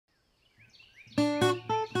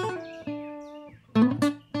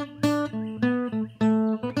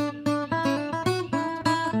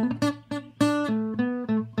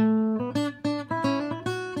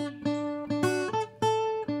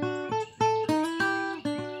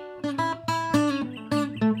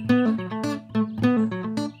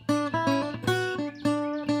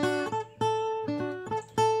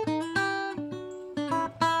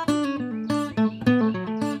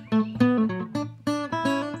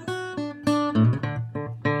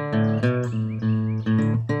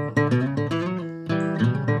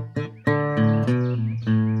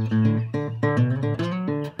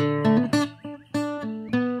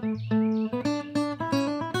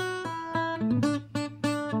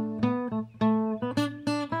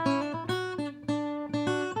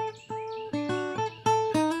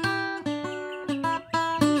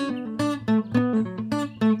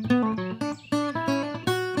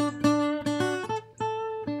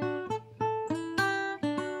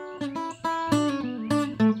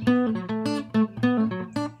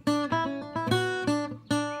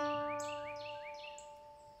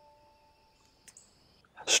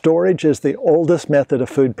Storage is the oldest method of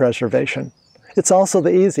food preservation. It's also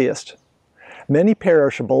the easiest. Many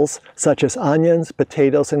perishables, such as onions,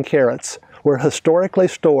 potatoes, and carrots, were historically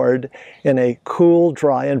stored in a cool,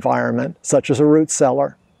 dry environment, such as a root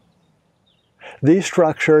cellar. These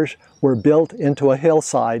structures were built into a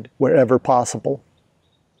hillside wherever possible.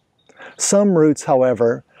 Some roots,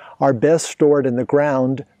 however, are best stored in the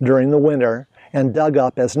ground during the winter and dug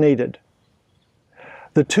up as needed.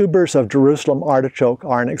 The tubers of Jerusalem artichoke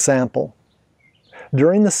are an example.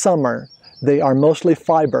 During the summer, they are mostly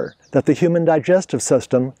fiber that the human digestive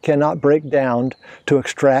system cannot break down to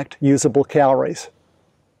extract usable calories.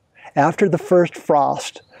 After the first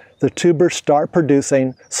frost, the tubers start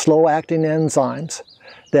producing slow-acting enzymes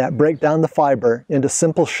that break down the fiber into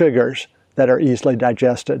simple sugars that are easily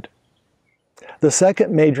digested. The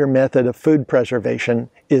second major method of food preservation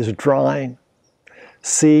is drying.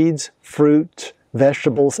 Seeds, fruit,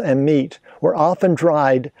 vegetables, and meat were often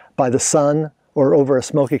dried by the sun or over a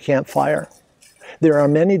smoky campfire. There are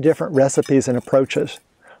many different recipes and approaches.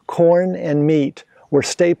 Corn and meat were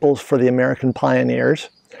staples for the American pioneers.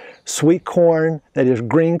 Sweet corn, that is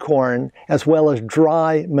green corn, as well as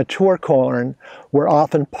dry, mature corn, were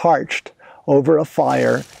often parched over a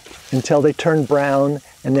fire until they turned brown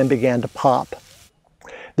and then began to pop.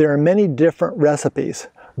 There are many different recipes.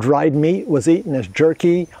 Dried meat was eaten as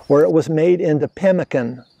jerky, or it was made into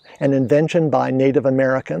pemmican, an invention by Native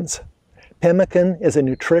Americans. Pemmican is a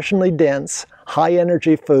nutritionally dense,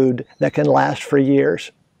 high-energy food that can last for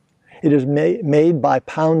years. It is made by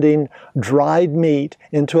pounding dried meat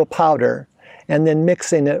into a powder and then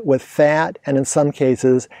mixing it with fat and, in some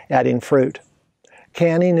cases, adding fruit.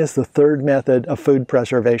 Canning is the third method of food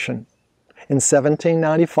preservation. In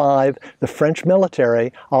 1795, the French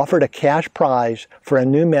military offered a cash prize for a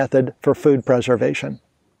new method for food preservation.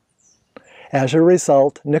 As a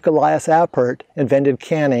result, Nicolaus Appert invented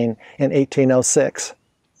canning in 1806.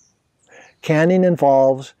 Canning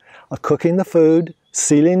involves cooking the food,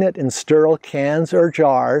 sealing it in sterile cans or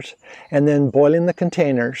jars, and then boiling the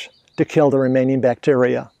containers to kill the remaining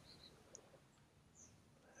bacteria.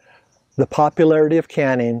 The popularity of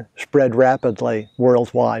canning spread rapidly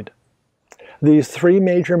worldwide. These three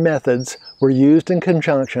major methods were used in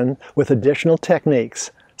conjunction with additional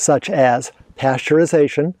techniques such as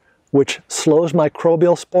pasteurization, which slows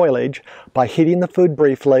microbial spoilage by heating the food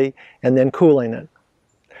briefly and then cooling it.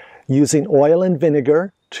 Using oil and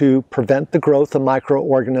vinegar to prevent the growth of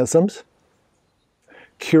microorganisms.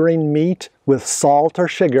 Curing meat with salt or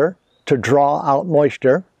sugar to draw out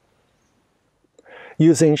moisture.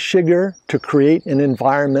 Using sugar to create an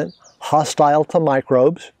environment hostile to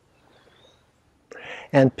microbes.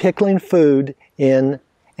 And pickling food in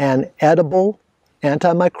an edible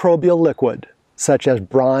antimicrobial liquid, such as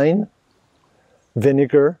brine,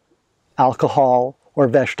 vinegar, alcohol, or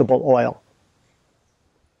vegetable oil.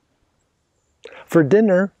 For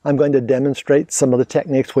dinner, I'm going to demonstrate some of the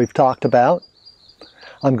techniques we've talked about.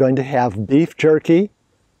 I'm going to have beef jerky,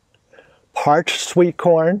 parched sweet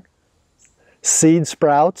corn, seed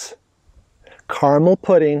sprouts, caramel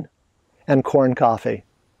pudding, and corn coffee.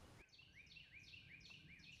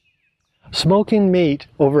 Smoking meat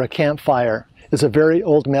over a campfire is a very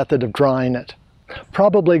old method of drying it,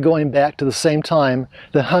 probably going back to the same time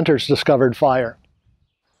the hunters discovered fire.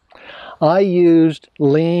 I used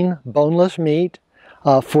lean, boneless meat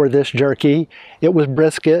for this jerky. It was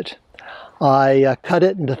brisket. I cut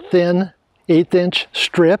it into thin 1/8-inch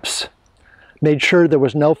strips, made sure there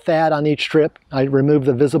was no fat on each strip. I removed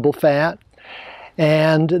the visible fat,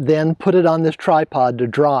 and then put it on this tripod to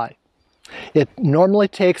dry. It normally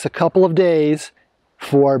takes a couple of days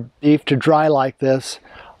for beef to dry like this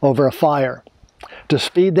over a fire. To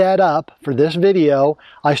speed that up for this video,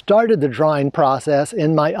 I started the drying process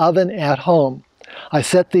in my oven at home. I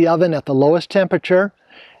set the oven at the lowest temperature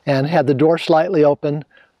and had the door slightly open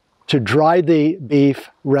to dry the beef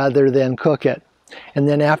rather than cook it. And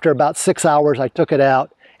then after about 6 hours, I took it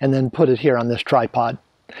out and then put it here on this tripod.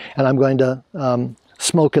 And I'm going to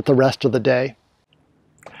smoke it the rest of the day.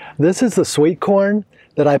 This is the sweet corn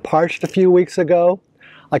that I parched a few weeks ago.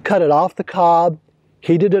 I cut it off the cob,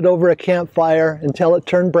 heated it over a campfire until it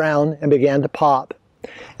turned brown and began to pop.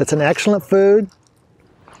 It's an excellent food,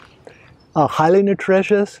 highly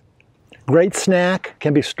nutritious, great snack,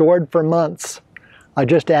 can be stored for months. I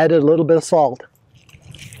just added a little bit of salt.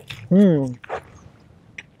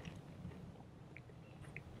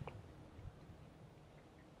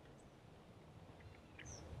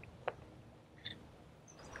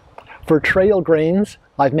 For trail greens,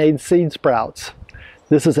 I've made seed sprouts.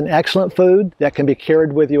 This is an excellent food that can be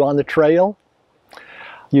carried with you on the trail.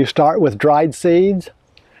 You start with dried seeds,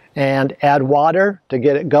 and add water to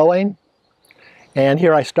get it going. And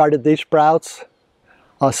here I started these sprouts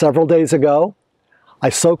several days ago. I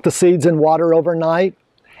soaked the seeds in water overnight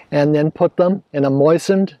and then put them in a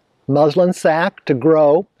moistened muslin sack to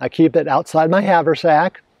grow. I keep it outside my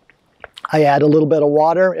haversack. I add a little bit of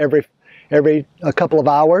water every a couple of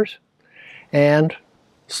hours, and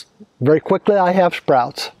very quickly I have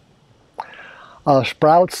sprouts.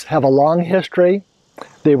 Sprouts have a long history.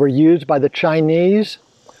 They were used by the Chinese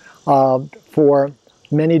for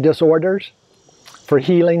many disorders, for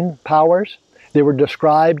healing powers. They were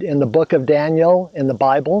described in the book of Daniel in the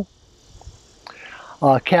Bible.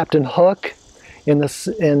 Captain Hook in the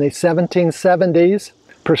 1770s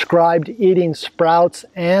prescribed eating sprouts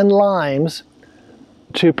and limes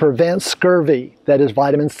to prevent scurvy, that is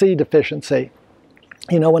vitamin C deficiency.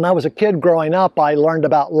 You know, when I was a kid growing up, I learned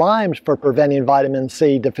about limes for preventing vitamin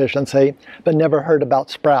C deficiency, but never heard about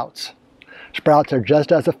sprouts. Sprouts are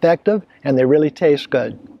just as effective, and they really taste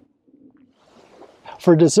good.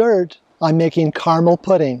 For dessert, I'm making caramel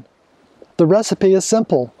pudding. The recipe is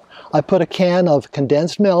simple. I put a can of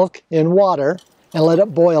condensed milk in water and let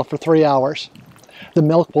it boil for 3 hours. The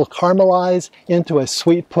milk will caramelize into a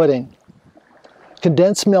sweet pudding.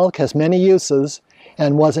 Condensed milk has many uses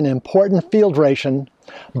and was an important field ration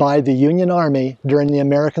by the Union Army during the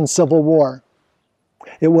American Civil War.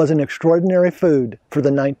 It was an extraordinary food for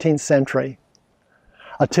the 19th century.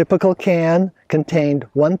 A typical can contained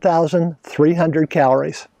 1,300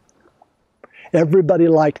 calories. Everybody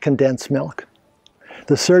liked condensed milk.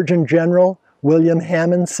 The Surgeon General, William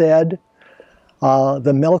Hammond, said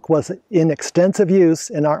the milk was in extensive use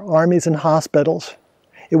in our armies and hospitals.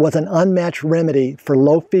 It was an unmatched remedy for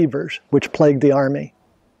low fevers which plagued the army.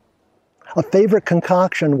 A favorite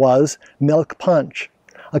concoction was milk punch,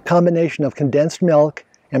 a combination of condensed milk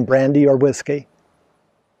and brandy or whiskey.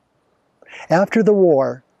 After the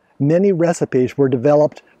war, many recipes were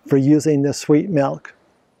developed for using this sweet milk.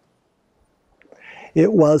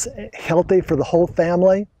 It was healthy for the whole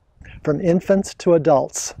family, from infants to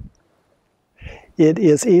adults. It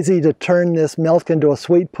is easy to turn this milk into a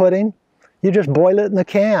sweet pudding. You just boil it in the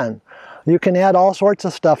can. You can add all sorts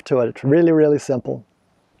of stuff to it. It's really, really simple.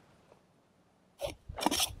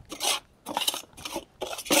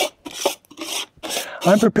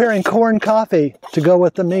 I'm preparing corn coffee to go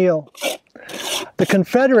with the meal. The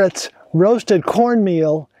Confederates roasted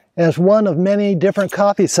cornmeal as one of many different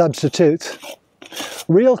coffee substitutes.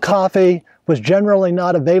 Real coffee was generally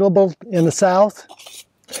not available in the South.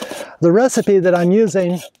 The recipe that I'm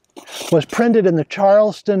using was printed in the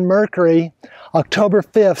Charleston Mercury, October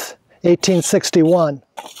 5th, 1861.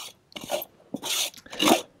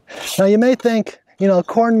 Now you may think, you know,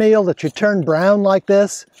 cornmeal that you turn brown like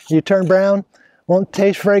this, you turn brown, won't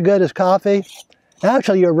taste very good as coffee.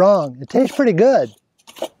 Actually, you're wrong. It tastes pretty good.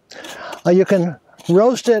 You can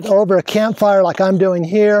roast it over a campfire like I'm doing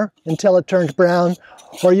here until it turns brown,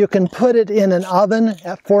 or you can put it in an oven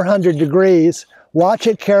at 400 degrees, watch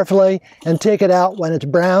it carefully, and take it out when it's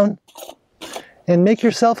brown, and make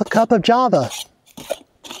yourself a cup of Java.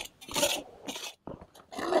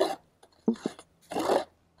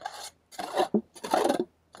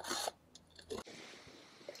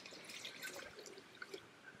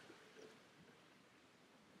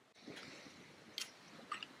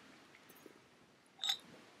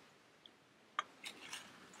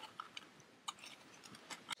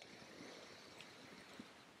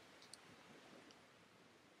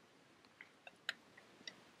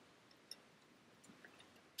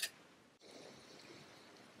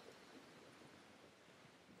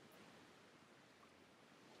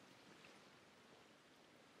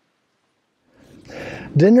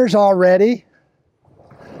 Dinner's all ready.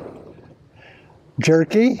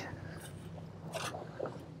 Jerky,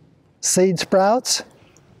 seed sprouts,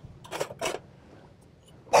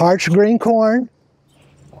 parched green corn,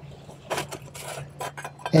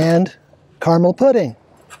 and caramel pudding.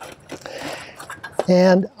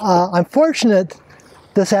 And I'm fortunate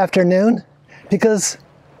this afternoon because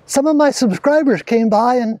some of my subscribers came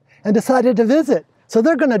by and decided to visit. So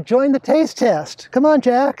they're going to join the taste test. Come on,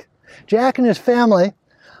 Jack. Jack and his family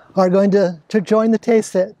are going to join the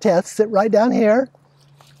taste test. Sit right down here.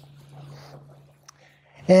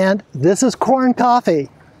 And this is corn coffee.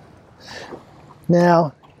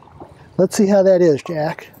 Now, let's see how that is,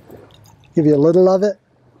 Jack. Give you a little of it,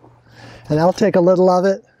 and I'll take a little of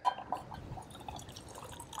it.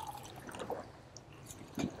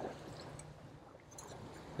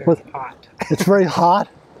 It's hot. It's very hot.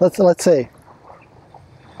 Let's see.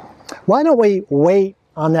 Why don't we wait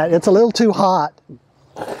on that? It's a little too hot.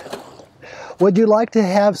 Would you like to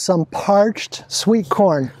have some parched sweet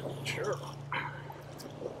corn? Sure.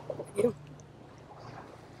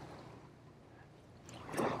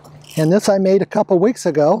 And this I made a couple weeks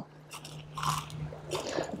ago.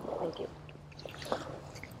 Thank you.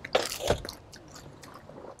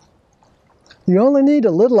 You only need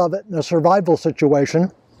a little of it in a survival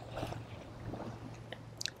situation.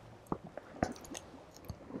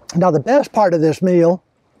 Now the best part of this meal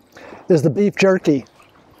is the beef jerky.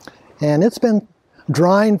 And it's been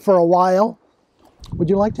drying for a while. Would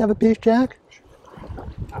you like to have a piece, Jack?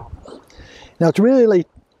 Now it's really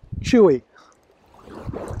chewy.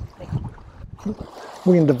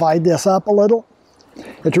 We can divide this up a little.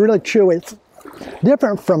 It's really chewy. It's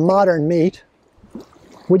different from modern meat.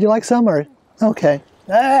 Would you like some or? Okay.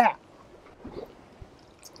 Ah!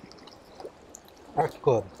 That's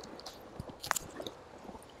good.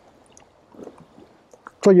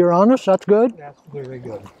 So you're honest, that's good? That's really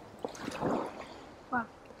good. Wow.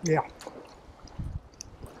 Yeah.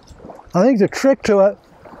 I think the trick to it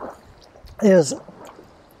is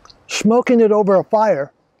smoking it over a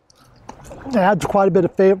fire. It adds quite a bit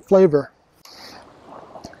of flavor.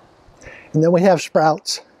 And then we have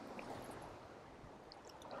sprouts.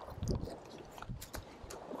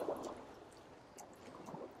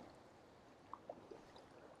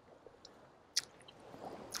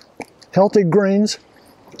 Healthy greens.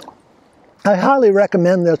 I highly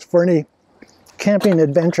recommend this for any camping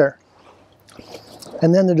adventure.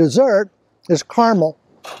 And then the dessert is caramel.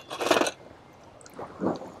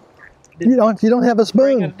 You don't have a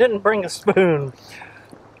spoon. Didn't bring a spoon.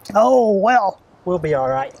 Oh well. We'll be all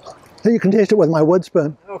right. You can taste it with my wood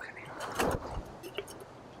spoon. Okay.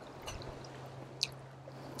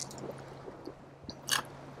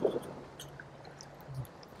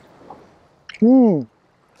 Mmm.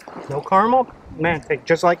 No caramel? Man, tastes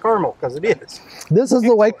just like caramel, because it is. This is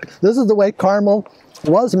the way caramel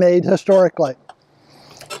was made historically.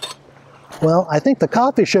 Well, I think the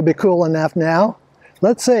coffee should be cool enough now.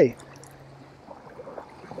 Let's see.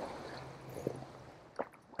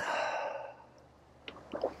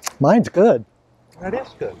 Mine's good. That is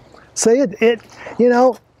good. See, you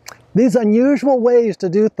know, these unusual ways to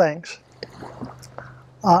do things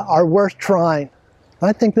are worth trying.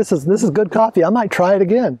 I think this is good coffee. I might try it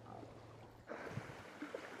again.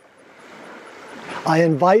 I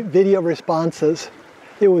invite video responses.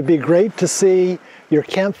 It would be great to see your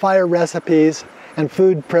campfire recipes and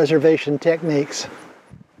food preservation techniques.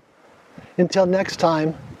 Until next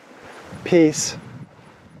time, peace.